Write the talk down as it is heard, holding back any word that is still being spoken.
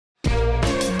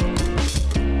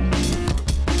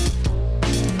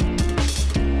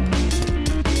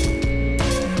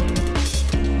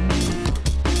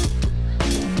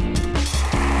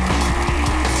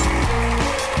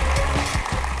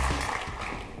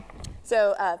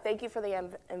So thank you for the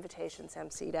invitation,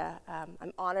 SAMCEDA.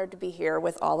 I'm honored to be here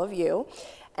with all of you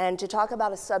and to talk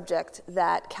about a subject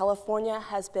that California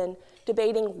has been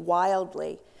debating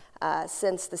wildly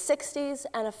since the 60s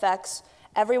and affects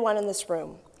everyone in this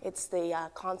room. It's the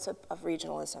concept of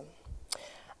regionalism.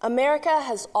 America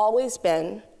has always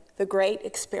been the great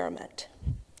experiment,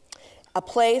 a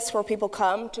place where people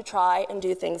come to try and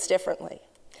do things differently.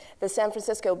 The San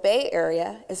Francisco Bay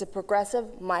Area is a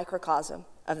progressive microcosm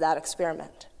of that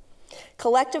experiment.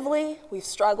 Collectively, we've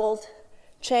struggled,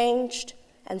 changed,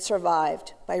 and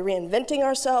survived by reinventing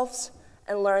ourselves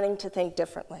and learning to think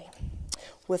differently,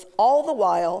 with all the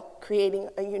while creating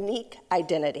a unique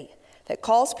identity that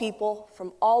calls people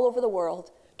from all over the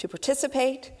world to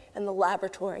participate in the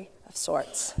laboratory of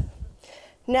sorts.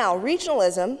 Now,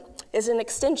 regionalism is an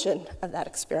extension of that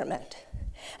experiment,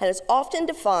 and is often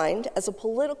defined as a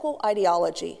political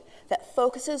ideology that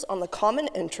focuses on the common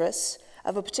interests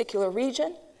of a particular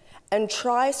region and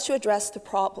tries to address the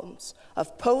problems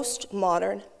of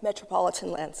postmodern metropolitan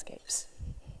landscapes.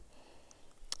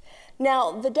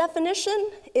 Now, the definition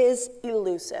is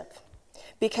elusive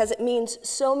because it means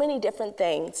so many different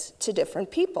things to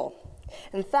different people.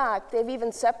 In fact, they've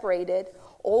even separated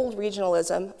old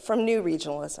regionalism from new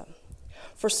regionalism.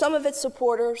 For some of its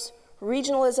supporters,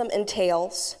 regionalism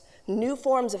entails new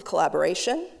forms of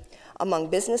collaboration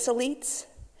among business elites,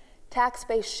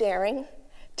 tax-based sharing,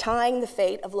 tying the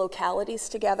fate of localities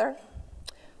together.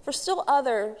 For still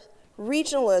others,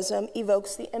 regionalism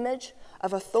evokes the image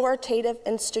of authoritative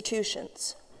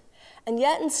institutions. And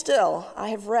yet and still, I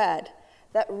have read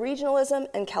that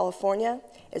regionalism in California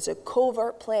is a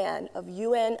covert plan of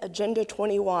UN Agenda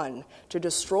 21 to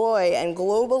destroy and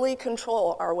globally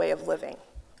control our way of living.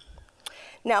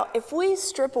 Now, if we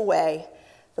strip away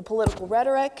the political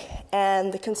rhetoric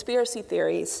and the conspiracy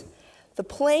theories, the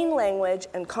plain language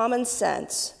and common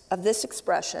sense of this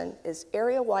expression is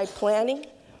area-wide planning,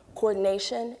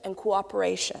 coordination, and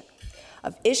cooperation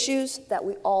of issues that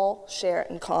we all share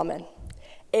in common: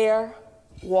 air,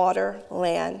 water,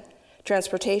 land,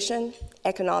 transportation,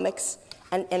 economics,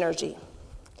 and energy.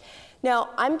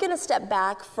 Now, I'm going to step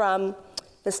back from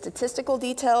the statistical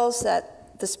details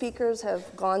that the speakers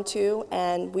have gone to,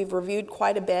 and we've reviewed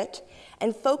quite a bit,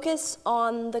 and focus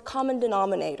on the common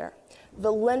denominator,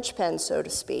 the linchpin, so to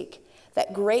speak,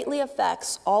 that greatly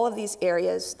affects all of these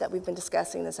areas that we've been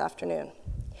discussing this afternoon,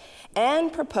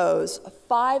 and propose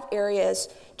 5 areas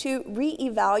to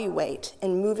reevaluate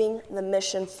in moving the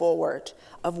mission forward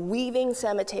of weaving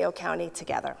San Mateo County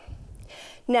together.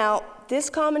 Now, this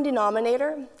common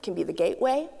denominator can be the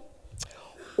gateway,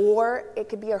 or it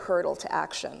could be a hurdle to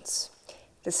actions,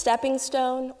 the stepping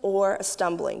stone, or a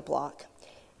stumbling block.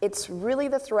 It's really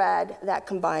the thread that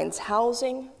combines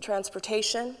housing,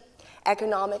 transportation,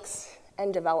 economics,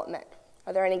 and development.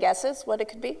 Are there any guesses what it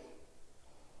could be?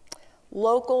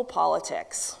 Local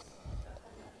politics.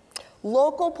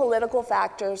 Local political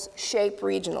factors shape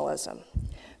regionalism.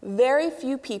 Very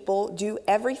few people do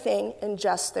everything in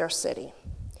just their city.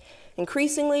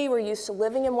 Increasingly, we're used to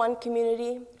living in one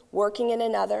community, working in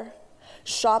another,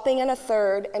 shopping in a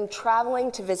third, and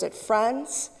traveling to visit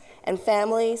friends and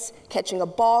families, catching a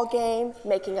ball game,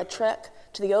 making a trek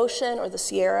to the ocean or the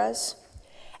Sierras.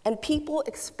 And people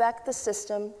expect the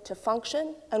system to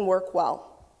function and work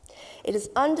well. It is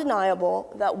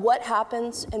undeniable that what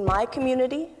happens in my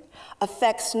community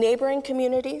affects neighboring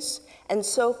communities and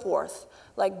so forth,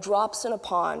 like drops in a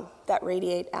pond that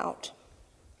radiate out.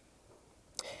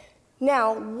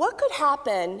 Now, what could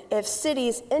happen if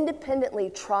cities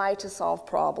independently try to solve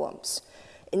problems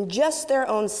in just their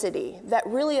own city that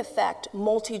really affect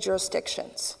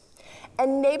multi-jurisdictions?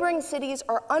 And neighboring cities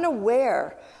are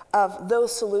unaware of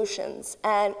those solutions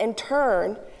and, in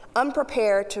turn,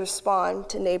 unprepared to respond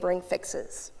to neighboring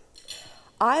fixes.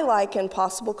 I liken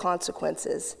possible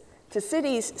consequences to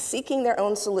cities seeking their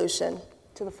own solution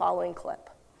to the following clip.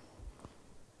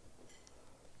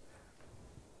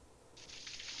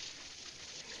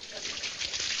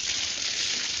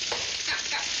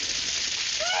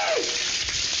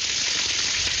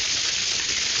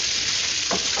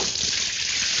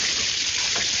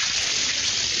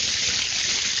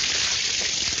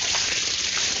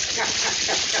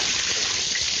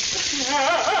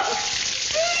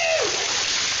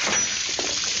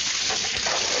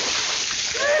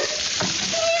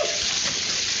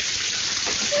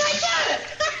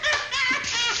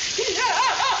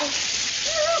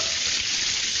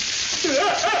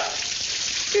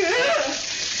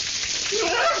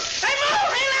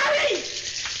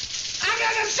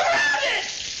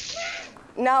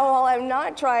 Now, while I'm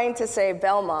not trying to say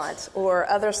Belmont or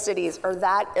other cities are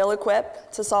that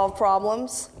ill-equipped to solve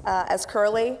problems as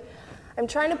Curly, I'm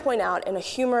trying to point out in a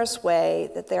humorous way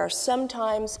that there are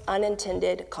sometimes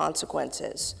unintended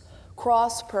consequences,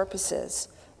 cross purposes,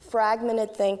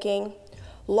 fragmented thinking,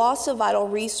 loss of vital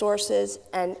resources,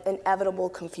 and inevitable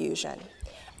confusion.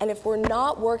 And if we're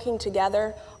not working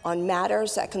together on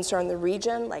matters that concern the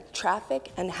region, like traffic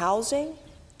and housing,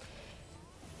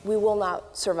 we will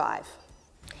not survive.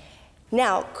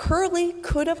 Now, Curly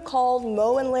could have called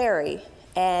Mo and Larry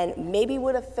and maybe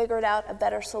would have figured out a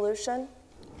better solution,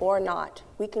 or not.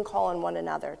 We can call on one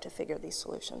another to figure these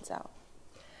solutions out.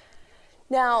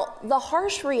 Now, the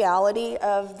harsh reality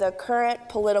of the current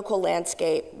political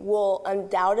landscape will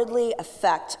undoubtedly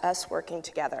affect us working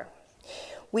together.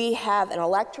 We have an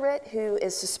electorate who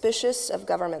is suspicious of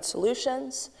government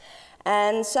solutions,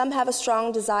 and some have a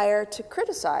strong desire to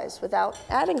criticize without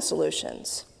adding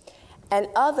solutions. And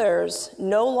others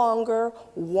no longer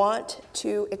want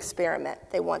to experiment.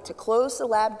 They want to close the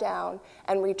lab down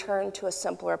and return to a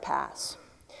simpler path.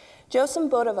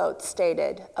 Joseph Bodavolt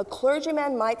stated, "A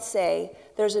clergyman might say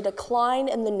there's a decline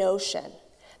in the notion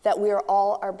that we are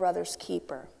all our brother's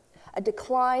keeper, a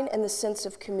decline in the sense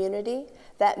of community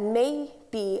that may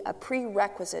be a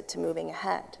prerequisite to moving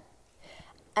ahead."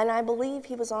 And I believe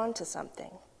he was on to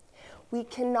something. We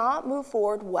cannot move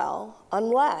forward well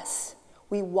unless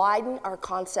we widen our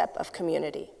concept of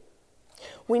community.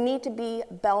 We need to be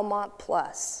Belmont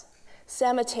plus,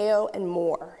 San Mateo and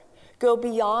more. Go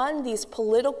beyond these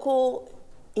political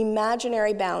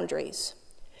imaginary boundaries.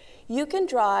 You can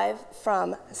drive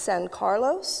from San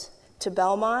Carlos to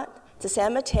Belmont to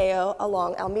San Mateo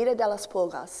along Alameda de las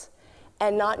Pulgas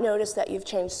and not notice that you've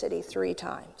changed city 3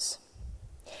 times.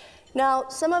 Now,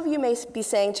 some of you may be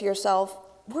saying to yourself,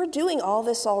 we're doing all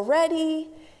this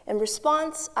already. In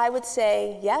response, I would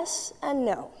say yes and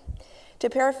no. To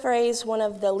paraphrase one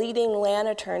of the leading land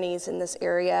attorneys in this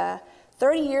area,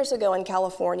 30 years ago in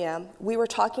California, we were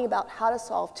talking about how to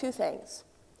solve 2 things,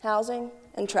 housing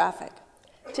and traffic.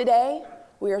 Today,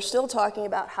 we are still talking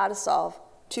about how to solve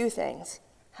 2 things,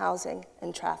 housing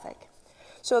and traffic.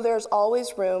 So there's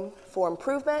always room for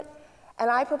improvement,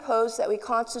 and I propose that we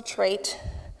concentrate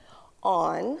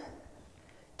on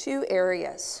 2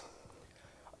 areas.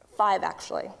 5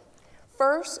 actually.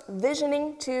 First,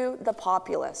 visioning to the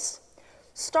populace.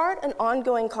 Start an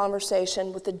ongoing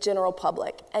conversation with the general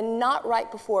public and not right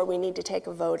before we need to take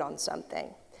a vote on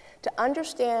something. To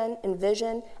understand,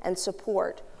 envision, and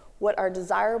support what our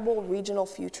desirable regional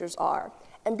futures are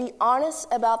and be honest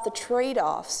about the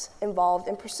trade-offs involved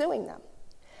in pursuing them.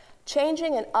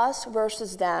 Changing an us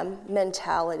versus them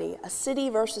mentality, a city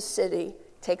versus city,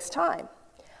 takes time.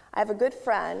 I have a good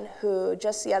friend who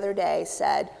just the other day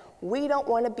said, we don't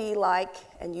want to be like,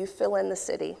 and you fill in the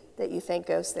city that you think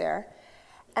goes there.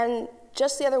 And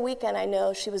just the other weekend, I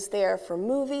know she was there for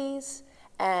movies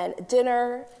and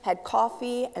dinner, had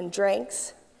coffee and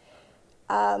drinks.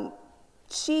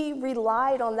 She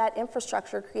relied on that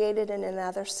infrastructure created in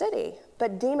another city,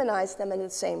 but demonized them in the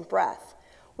same breath.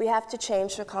 We have to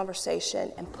change the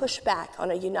conversation and push back on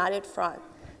a united front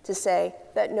to say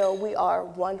that no, we are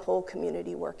one whole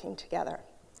community working together.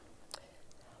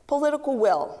 Political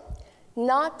will,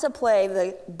 not to play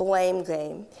the blame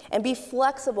game and be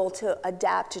flexible to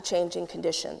adapt to changing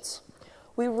conditions.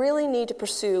 We really need to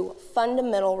pursue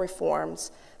fundamental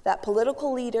reforms that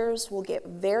political leaders will get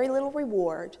very little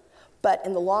reward, but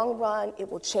in the long run,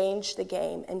 it will change the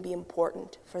game and be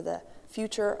important for the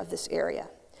future of this area.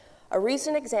 A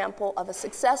recent example of a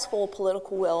successful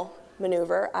political will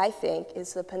maneuver, I think,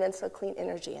 is the Peninsula Clean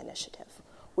Energy Initiative.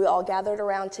 We all gathered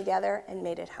around together and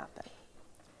made it happen.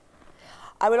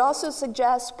 I would also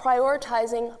suggest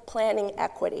prioritizing planning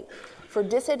equity for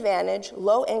disadvantaged,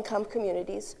 low-income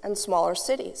communities and smaller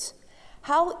cities.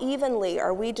 How evenly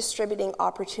are we distributing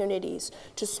opportunities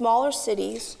to smaller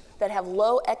cities that have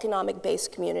low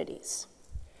economic-based communities?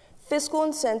 Fiscal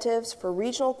incentives for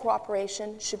regional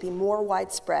cooperation should be more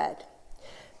widespread.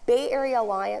 Bay Area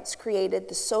Alliance created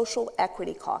the Social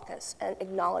Equity Caucus and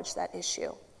acknowledged that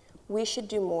issue. We should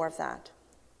do more of that.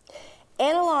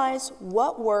 Analyze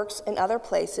what works in other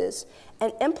places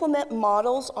and implement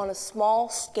models on a small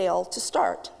scale to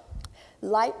start.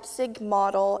 Leipzig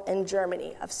model in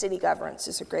Germany of city governance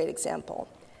is a great example.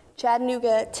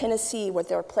 Chattanooga, Tennessee with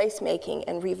their placemaking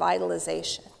and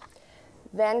revitalization.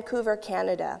 Vancouver,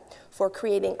 Canada for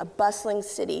creating a bustling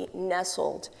city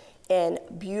nestled in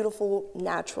beautiful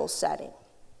natural setting.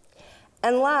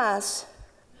 And last,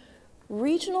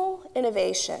 regional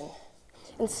innovation.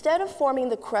 Instead of forming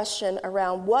the question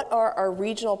around what are our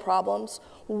regional problems,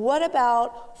 what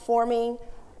about forming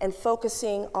and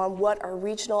focusing on what our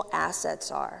regional assets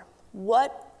are?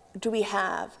 What do we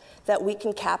have that we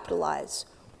can capitalize?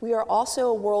 We are also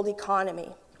a world economy.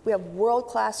 We have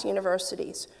world-class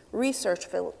universities, research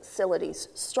facilities,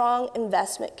 strong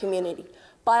investment community,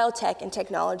 biotech and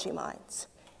technology minds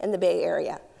in the Bay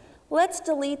Area. Let's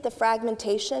delete the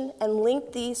fragmentation and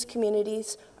link these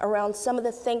communities around some of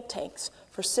the think tanks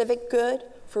for civic good,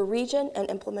 for region and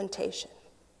implementation.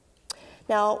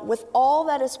 Now, with all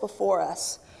that is before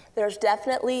us, there's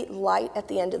definitely light at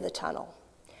the end of the tunnel.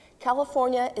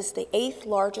 California is the 8th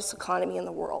largest economy in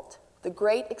the world. The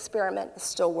great experiment is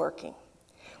still working.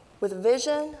 With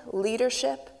vision,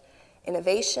 leadership,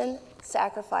 innovation,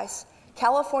 sacrifice,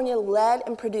 California led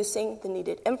in producing the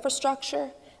needed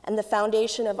infrastructure and the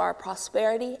foundation of our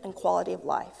prosperity and quality of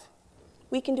life.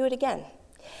 We can do it again.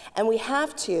 And we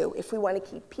have to if we want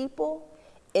to keep people,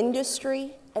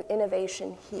 industry, and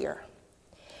innovation here.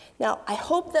 Now, I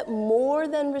hope that more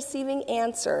than receiving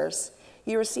answers,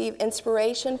 you receive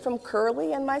inspiration from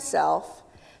Curly and myself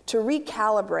to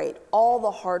recalibrate all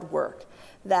the hard work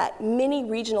that many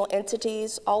regional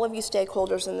entities, all of you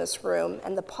stakeholders in this room,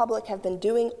 and the public have been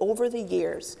doing over the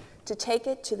years to take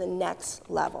it to the next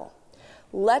level.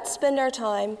 Let's spend our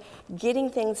time getting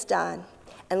things done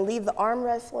and leave the arm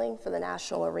wrestling for the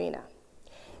national arena.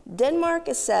 Denmark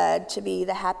is said to be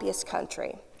the happiest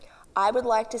country. I would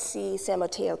like to see San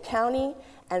Mateo County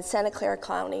and Santa Clara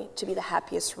County to be the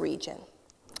happiest region.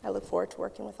 I look forward to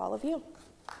working with all of you.